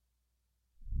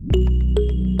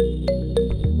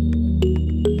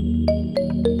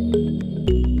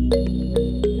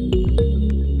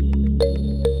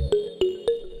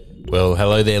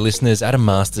Hello there, listeners. Adam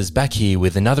Masters back here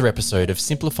with another episode of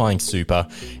Simplifying Super.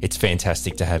 It's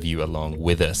fantastic to have you along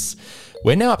with us.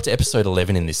 We're now up to episode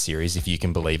 11 in this series, if you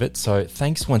can believe it. So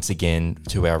thanks once again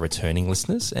to our returning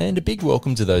listeners, and a big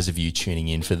welcome to those of you tuning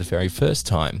in for the very first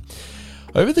time.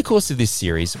 Over the course of this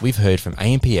series, we've heard from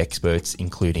AMP experts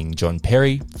including John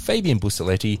Perry, Fabian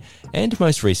Buccellati, and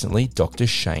most recently, Dr.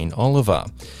 Shane Oliver.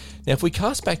 Now, if we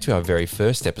cast back to our very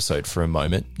first episode for a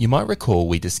moment, you might recall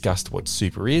we discussed what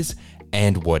super is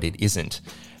and what it isn't.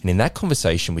 And in that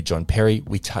conversation with John Perry,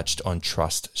 we touched on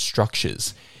trust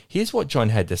structures. Here's what John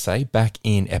had to say back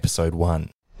in episode 1.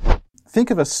 Think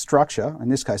of a structure, in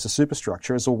this case a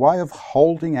superstructure, as a way of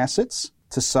holding assets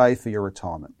to save for your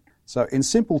retirement. So in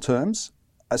simple terms,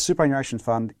 a superannuation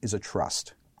fund is a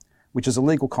trust, which is a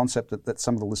legal concept that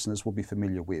some of the listeners will be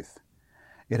familiar with.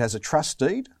 It has a trust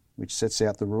deed, which sets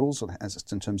out the rules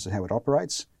in terms of how it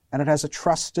operates, and it has a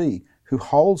trustee who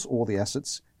holds all the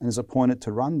assets and is appointed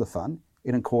to run the fund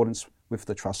in accordance with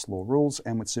the trust law rules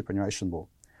and with superannuation law.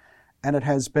 And it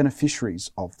has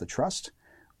beneficiaries of the trust,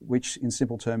 which in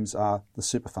simple terms are the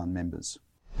super fund members.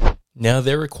 Now,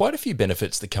 there are quite a few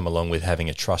benefits that come along with having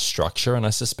a trust structure, and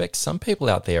I suspect some people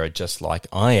out there are just like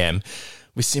I am.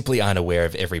 We simply aren't aware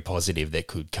of every positive that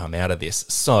could come out of this.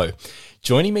 So,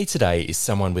 joining me today is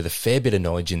someone with a fair bit of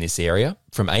knowledge in this area.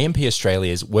 From AMP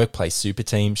Australia's Workplace Super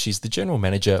Team, she's the General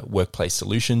Manager, Workplace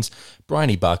Solutions,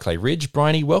 Bryony Barclay-Ridge.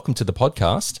 Bryony, welcome to the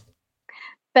podcast.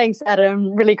 Thanks,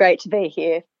 Adam. Really great to be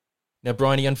here. Now,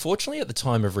 Bryony, unfortunately at the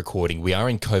time of recording, we are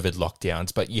in COVID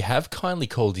lockdowns, but you have kindly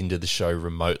called into the show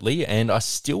remotely, and I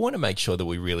still want to make sure that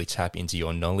we really tap into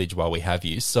your knowledge while we have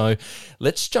you. So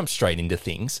let's jump straight into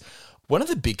things. One of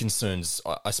the big concerns,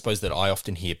 I suppose, that I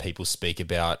often hear people speak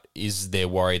about is their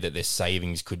worry that their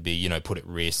savings could be, put at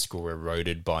risk or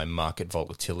eroded by market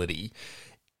volatility.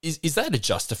 Is that a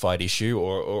justified issue,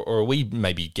 or are we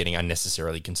maybe getting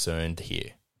unnecessarily concerned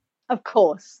here? Of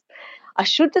course. I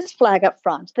should just flag up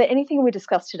front that anything we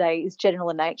discuss today is general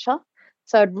in nature,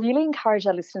 so I'd really encourage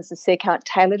our listeners to seek out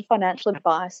tailored financial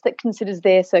advice that considers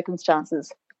their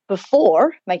circumstances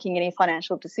before making any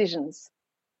financial decisions.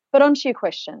 But on to your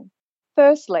question.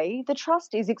 Firstly, the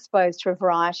trust is exposed to a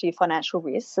variety of financial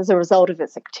risks as a result of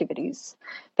its activities.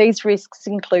 These risks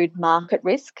include market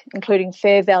risk, including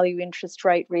fair value interest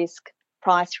rate risk,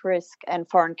 price risk, and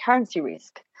foreign currency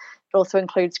risk. It also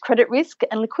includes credit risk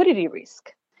and liquidity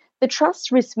risk. The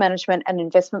trust's risk management and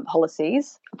investment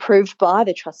policies, approved by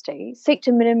the trustee, seek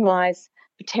to minimise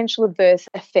potential adverse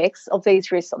effects of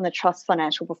these risks on the trust's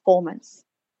financial performance.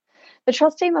 The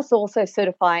trustee must also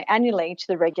certify annually to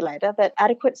the regulator that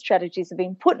adequate strategies have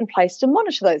been put in place to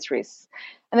monitor those risks,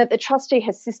 and that the trustee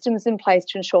has systems in place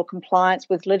to ensure compliance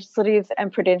with legislative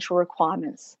and prudential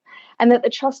requirements, and that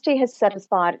the trustee has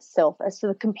satisfied itself as to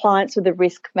the compliance with the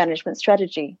risk management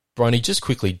strategy. Bryony, just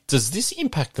quickly, does this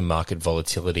impact the market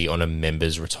volatility on a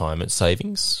member's retirement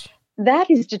savings? That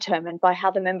is determined by how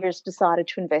the member has decided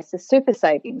to invest their super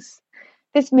savings.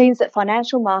 This means that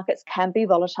financial markets can be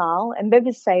volatile and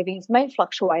members' savings may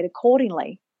fluctuate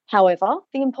accordingly. However,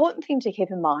 the important thing to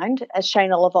keep in mind, as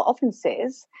Shane Oliver often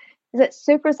says, is that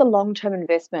super is a long-term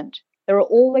investment. There will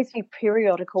always be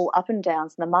periodical up and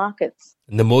downs in the markets.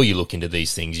 And the more you look into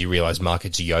these things, you realise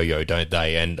markets yo-yo, don't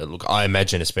they? And look, I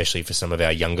imagine, especially for some of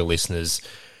our younger listeners,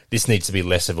 this needs to be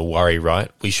less of a worry, right?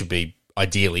 We should be,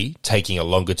 ideally, taking a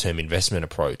longer-term investment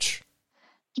approach.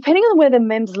 Depending on where the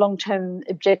members' long-term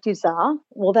objectives are,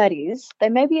 that is, they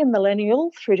may be a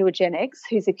millennial through to a Gen X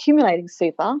who's accumulating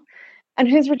super and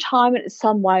whose retirement is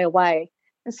some way away.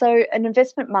 And so an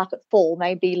investment market fall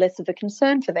may be less of a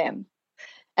concern for them.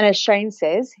 And as Shane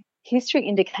says, history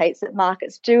indicates that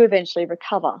markets do eventually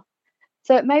recover.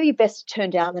 So it may be best to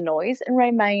turn down the noise and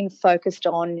remain focused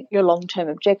on your long-term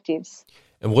objectives.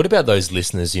 And what about those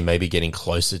listeners who may be getting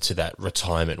closer to that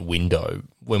retirement window?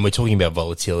 When we're talking about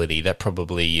volatility, that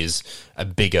probably is a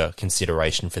bigger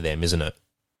consideration for them, isn't it?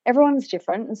 Everyone's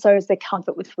different, and so is their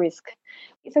comfort with risk.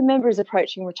 If a member is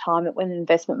approaching retirement when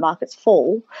investment markets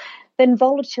fall, then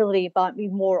volatility might be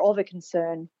more of a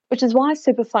concern, which is why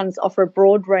super funds offer a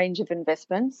broad range of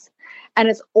investments, and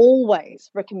it's always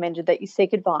recommended that you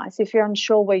seek advice if you're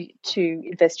unsure where to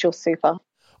invest your super.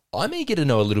 I'm eager to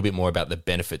know a little bit more about the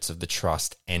benefits of the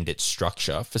trust and its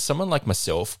structure. For someone like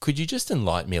myself, could you just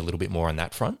enlighten me a little bit more on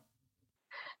that front?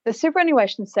 The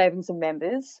superannuation savings of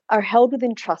members are held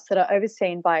within trusts that are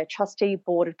overseen by a trustee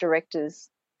board of directors.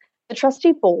 The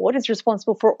trustee board is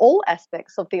responsible for all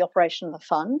aspects of the operation of the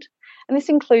fund, and this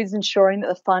includes ensuring that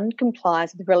the fund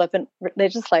complies with relevant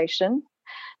legislation,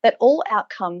 that all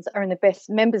outcomes are in the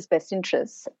members' best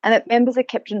interests, and that members are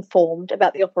kept informed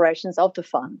about the operations of the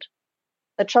fund.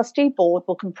 The trustee board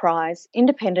will comprise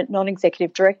independent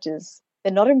non-executive directors.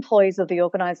 They're not employees of the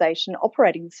organisation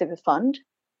operating the super fund.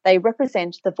 They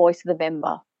represent the voice of the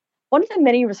member. One of the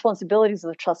many responsibilities of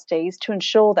the trustee is to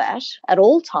ensure that, at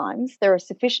all times, there are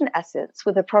sufficient assets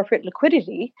with appropriate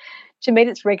liquidity to meet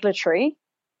its regulatory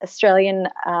Australian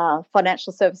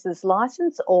Financial Services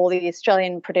Licence or the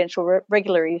Australian Prudential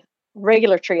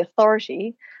Regulatory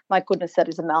Authority, my goodness, that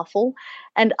is a mouthful,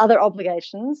 and other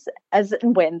obligations as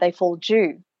and when they fall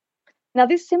due. Now,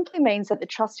 this simply means that the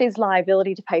trustee's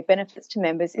liability to pay benefits to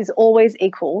members is always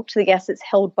equal to the assets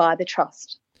held by the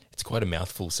trust. It's quite a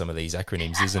mouthful, some of these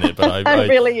acronyms, isn't it? But It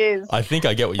really is. I think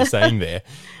I get what you're saying there.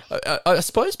 I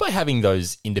suppose by having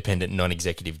those independent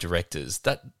non-executive directors,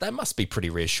 that must be pretty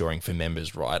reassuring for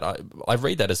members, right? I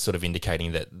read that as sort of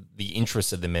indicating that the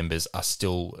interests of the members are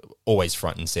still always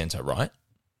front and centre, right?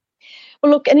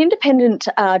 Well, look, an independent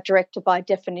director by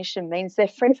definition means they're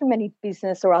free from any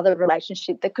business or other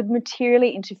relationship that could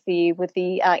materially interfere with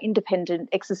the independent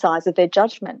exercise of their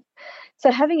judgment. So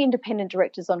having independent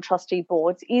directors on trustee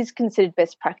boards is considered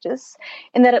best practice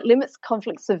in that it limits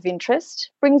conflicts of interest,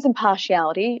 brings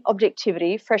impartiality,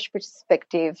 objectivity, fresh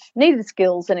perspective, needed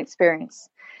skills and experience.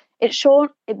 In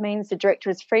short, it means the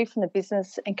director is free from the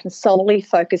business and can solely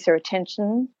focus their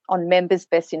attention on members'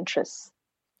 best interests.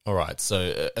 All right,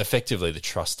 so effectively the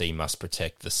trustee must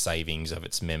protect the savings of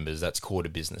its members. That's core to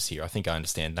business here. I think I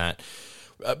understand that.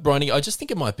 Bryony, I just think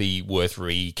it might be worth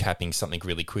recapping something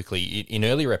really quickly. In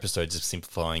earlier episodes of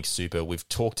Simplifying Super, we've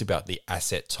talked about the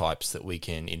asset types that we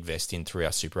can invest in through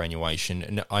our superannuation.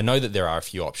 And I know that there are a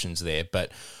few options there,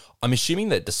 but I'm assuming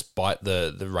that despite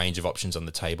the range of options on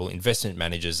the table, investment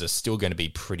managers are still going to be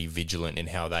pretty vigilant in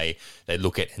how they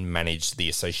look at and manage the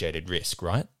associated risk,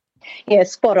 right? Yeah,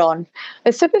 spot on.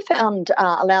 A super fund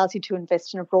allows you to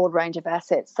invest in a broad range of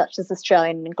assets such as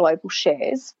Australian and global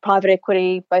shares, private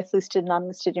equity, both listed and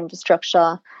unlisted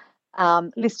infrastructure,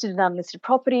 listed and unlisted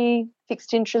property,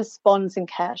 fixed interest, bonds and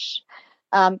cash.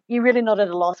 You're really not at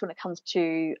a loss when it comes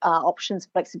to options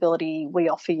flexibility we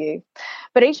offer you.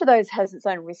 But each of those has its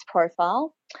own risk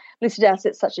profile. Listed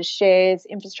assets such as shares,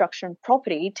 infrastructure and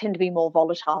property tend to be more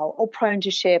volatile or prone to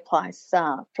share price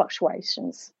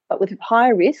fluctuations. But with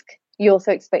higher risk, you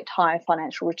also expect higher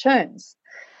financial returns.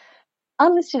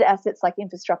 Unlisted assets like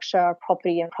infrastructure,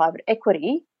 property and private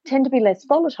equity tend to be less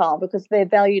volatile because they're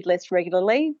valued less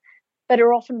regularly, but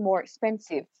are often more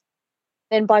expensive.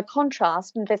 Then by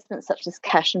contrast, investments such as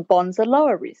cash and bonds are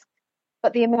lower risk,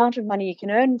 but the amount of money you can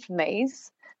earn from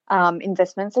these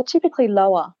investments are typically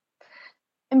lower.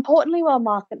 Importantly, while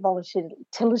market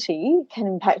volatility can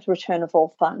impact the return of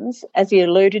all funds, as you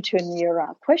alluded to in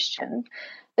your question,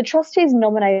 the trustees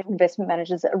nominated investment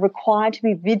managers are required to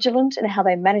be vigilant in how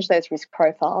they manage those risk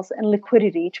profiles and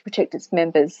liquidity to protect its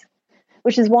members,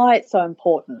 which is why it's so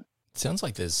important. It sounds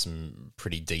like there's some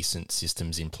pretty decent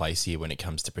systems in place here when it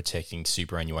comes to protecting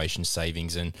superannuation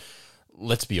savings. And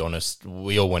let's be honest,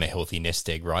 we all want a healthy nest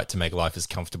egg, right, to make life as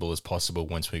comfortable as possible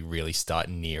once we really start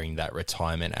nearing that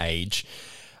retirement age.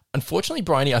 Unfortunately,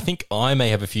 Bryony, I think I may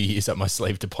have a few years up my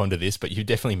sleeve to ponder this, but you've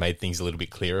definitely made things a little bit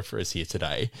clearer for us here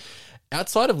today.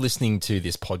 Outside of listening to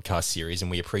this podcast series, and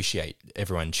we appreciate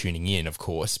everyone tuning in, of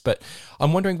course, but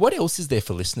I'm wondering what else is there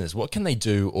for listeners? What can they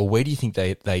do, or where do you think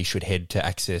they should head to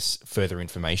access further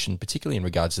information, particularly in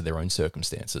regards to their own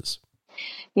circumstances?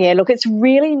 Yeah, look, it's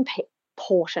really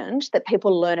important that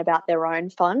people learn about their own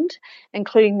fund,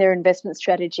 including their investment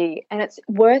strategy, and it's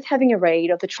worth having a read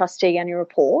of the trustee annual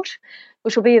report,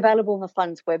 which will be available on the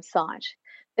fund's website.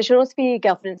 There should also be a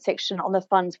governance section on the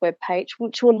fund's webpage,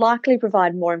 which will likely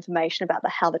provide more information about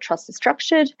how the trust is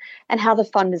structured and how the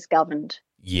fund is governed.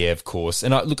 Yeah, of course.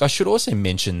 And I should also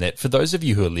mention that for those of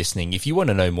you who are listening, if you want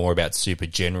to know more about super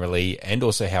generally and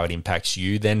also how it impacts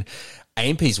you, then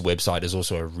AMP's website is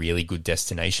also a really good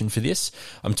destination for this.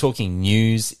 I'm talking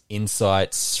news,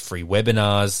 insights, free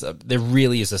webinars. There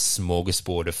really is a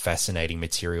smorgasbord of fascinating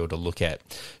material to look at.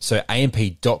 So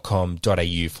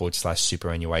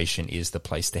amp.com.au/superannuation is the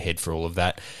place to head for all of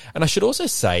that. And I should also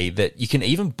say that you can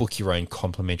even book your own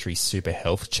complimentary super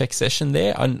health check session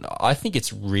there. And I think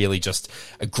it's really just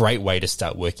a great way to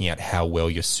start working out how well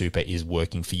your super is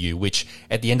working for you, which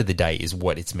at the end of the day is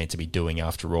what it's meant to be doing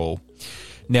after all.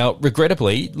 Now,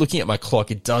 regrettably, looking at my clock,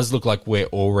 it does look like we're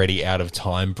already out of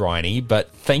time, Bryony,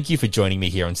 but thank you for joining me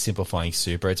here on Simplifying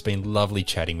Super. It's been lovely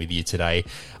chatting with you today.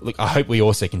 Look, I hope we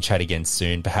also can chat again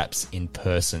soon, perhaps in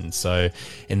person. So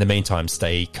in the meantime,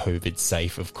 stay COVID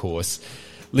safe, of course.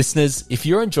 Listeners, if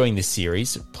you're enjoying this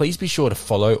series, please be sure to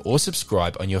follow or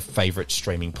subscribe on your favourite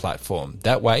streaming platform.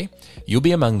 That way, you'll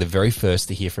be among the very first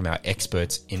to hear from our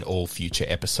experts in all future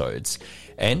episodes.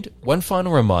 And one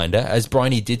final reminder, as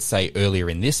Bryony did say earlier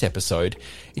in this episode,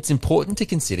 it's important to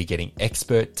consider getting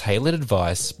expert, tailored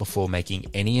advice before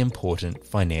making any important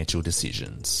financial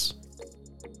decisions.